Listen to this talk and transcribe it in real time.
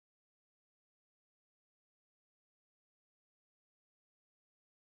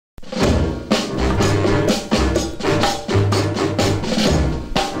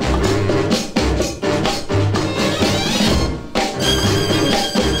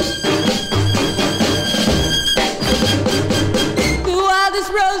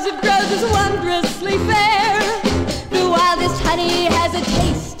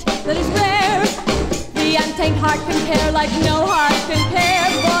heart compare like no heart compare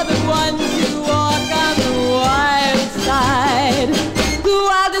for the ones who walk on the wild side. The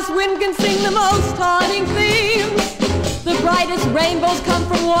wildest wind can sing the most haunting themes. The brightest rainbows come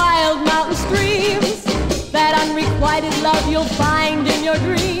from wild mountain streams. That unrequited love you'll find in your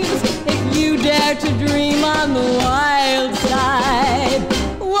dreams if you dare to dream on the wild side.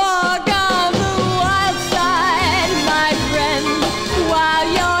 Walk on the wild side, my friend, while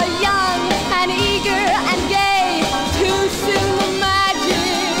you're young and eager and gay. Too soon the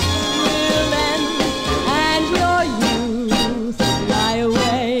magic will end and your youth fly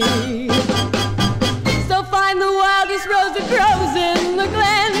away. So find the wildest rose that grows in the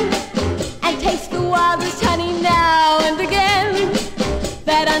glen and taste the wildest honey now and again.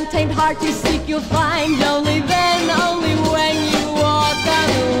 That untamed heart you seek you'll find only then, only when you walk on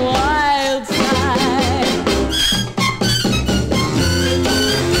the wild side.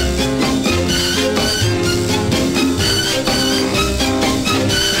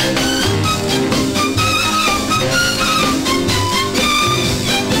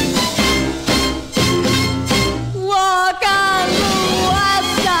 Walk on the wild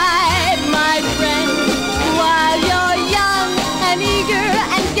side, my friend, while you're young and eager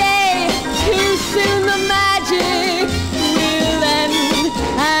and gay. Too soon the magic will end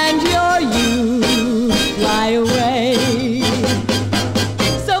and your youth fly away.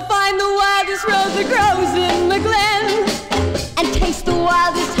 So find the wildest rose that grows in the glen and taste the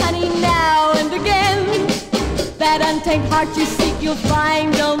wildest honey now and again. That untamed heart you seek you'll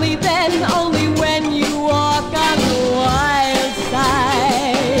find only then, only